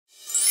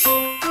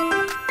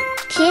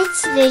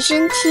It's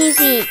Vision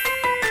TV.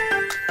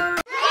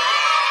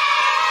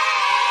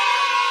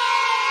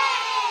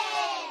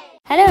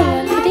 Hello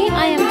everyone, today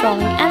I am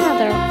drawing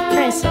another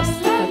princess.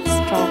 Let's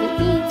draw with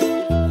me.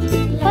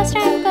 First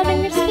I am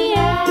coloring its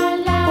hair,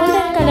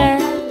 golden color.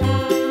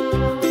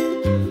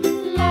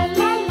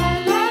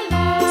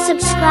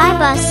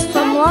 Subscribe us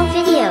for more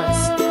videos.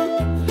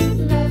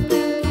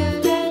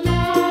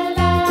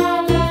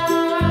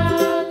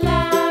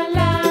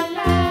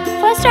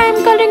 First I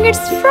am coloring its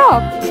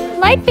frock,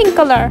 light pink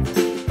color.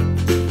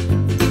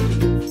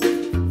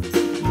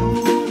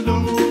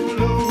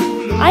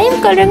 I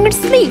am coloring its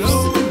sleeves,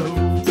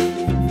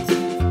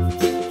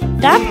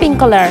 dark pink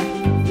color.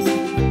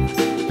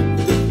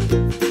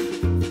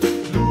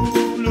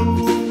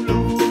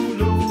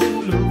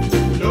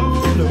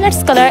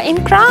 Let's color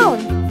in crown,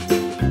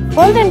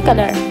 golden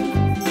color.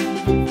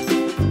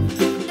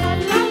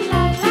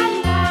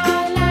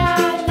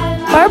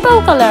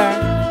 Purple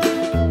color.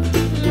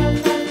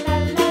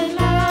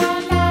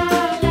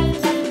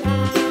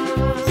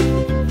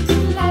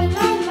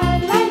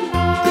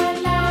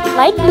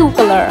 Light blue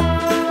color.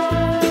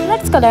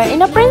 Let's color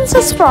in a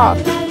princess frock.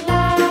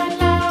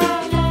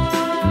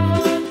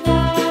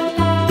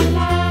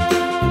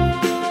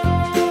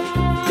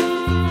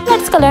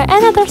 Let's color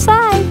another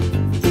side.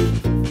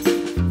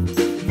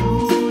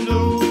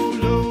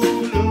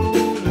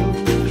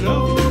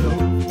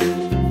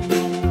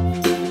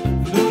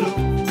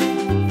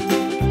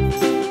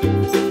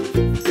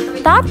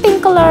 Dark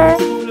pink color.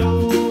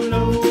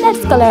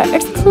 Let's color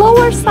its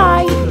lower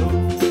side.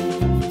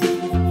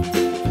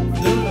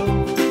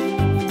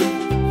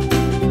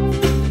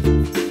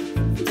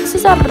 This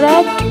is a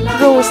red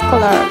rose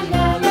color.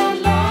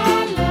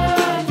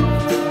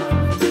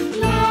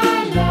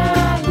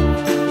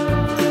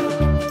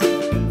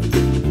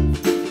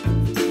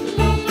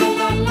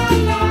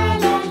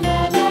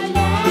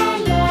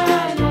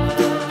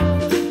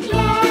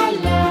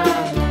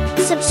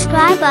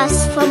 Subscribe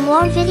us for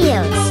more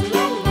videos.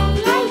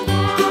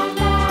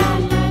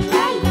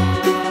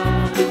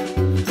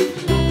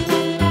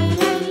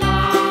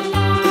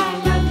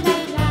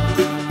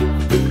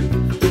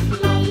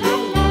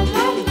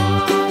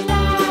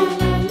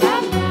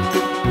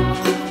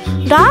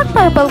 Dark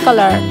purple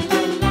color.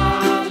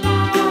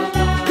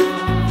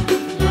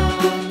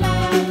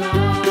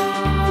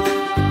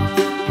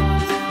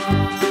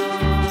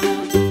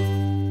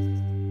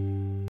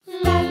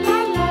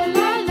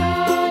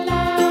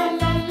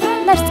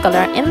 Let's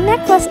color in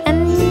necklace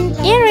and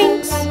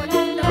earrings,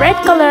 red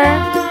color.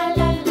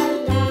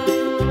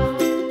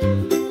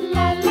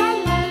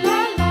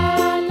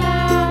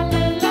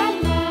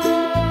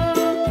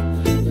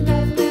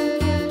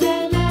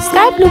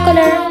 Sky blue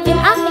color in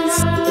eyes,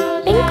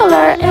 pink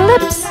color in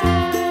lips.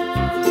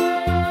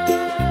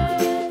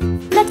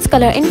 Let's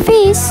color in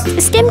face,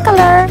 skin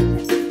color.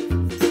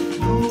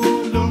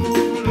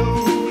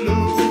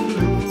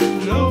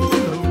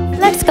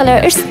 Let's color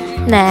its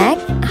neck,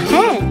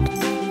 hand.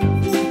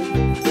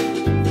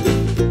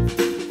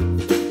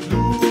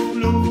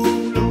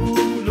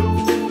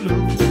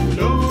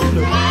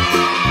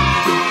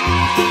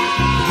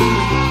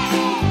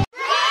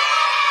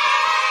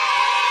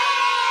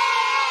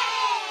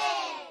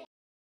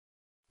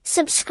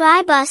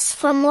 Subscribe us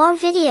for more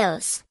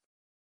videos.